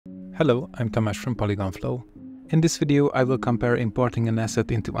Hello, I'm Tamas from Polygon Flow. In this video, I will compare importing an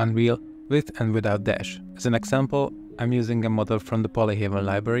asset into Unreal with and without Dash. As an example, I'm using a model from the Polygon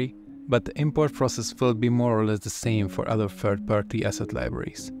library, but the import process will be more or less the same for other third-party asset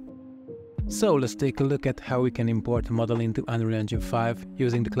libraries. So let's take a look at how we can import a model into Unreal Engine 5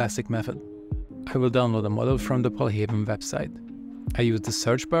 using the classic method. I will download a model from the Polygon website. I use the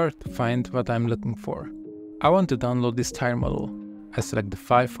search bar to find what I'm looking for. I want to download this tire model. I select the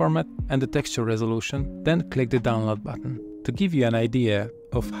file format and the texture resolution, then click the download button. To give you an idea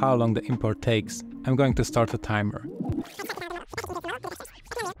of how long the import takes, I'm going to start a timer.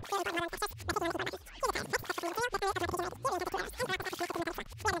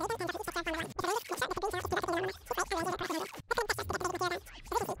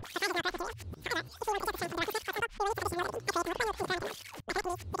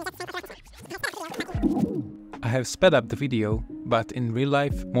 I have sped up the video, but in real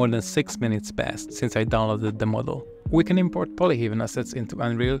life more than 6 minutes passed since I downloaded the model. We can import Polygon assets into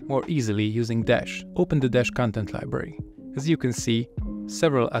Unreal more easily using Dash. Open the Dash content library. As you can see,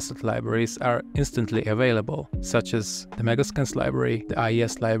 several asset libraries are instantly available, such as the Megascans library, the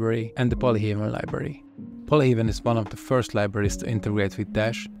IES library, and the Polygon library. Polygon is one of the first libraries to integrate with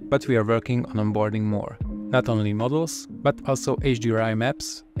Dash, but we are working on onboarding more. Not only models, but also HDRI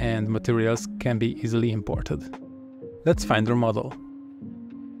maps and materials can be easily imported. Let's find our model.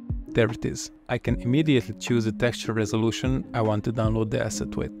 There it is. I can immediately choose the texture resolution I want to download the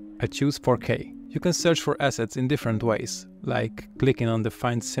asset with. I choose 4K. You can search for assets in different ways, like clicking on the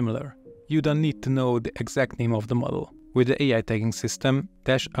Find Similar. You don't need to know the exact name of the model. With the AI tagging system,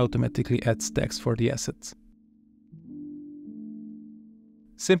 Dash automatically adds tags for the assets.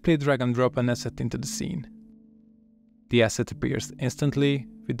 Simply drag and drop an asset into the scene. The asset appears instantly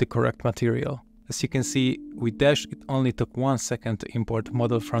with the correct material. As you can see, with Dash it only took 1 second to import the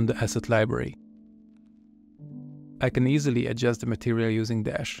model from the asset library. I can easily adjust the material using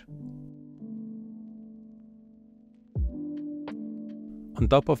Dash. On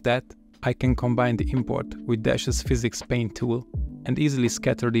top of that, I can combine the import with Dash's Physics Paint tool and easily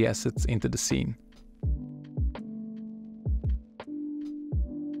scatter the assets into the scene.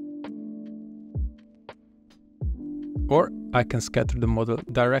 Or I can scatter the model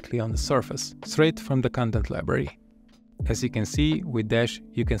directly on the surface, straight from the content library. As you can see, with Dash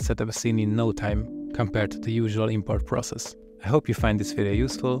you can set up a scene in no time compared to the usual import process. I hope you find this video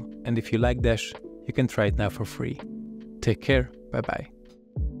useful, and if you like Dash, you can try it now for free. Take care, bye bye.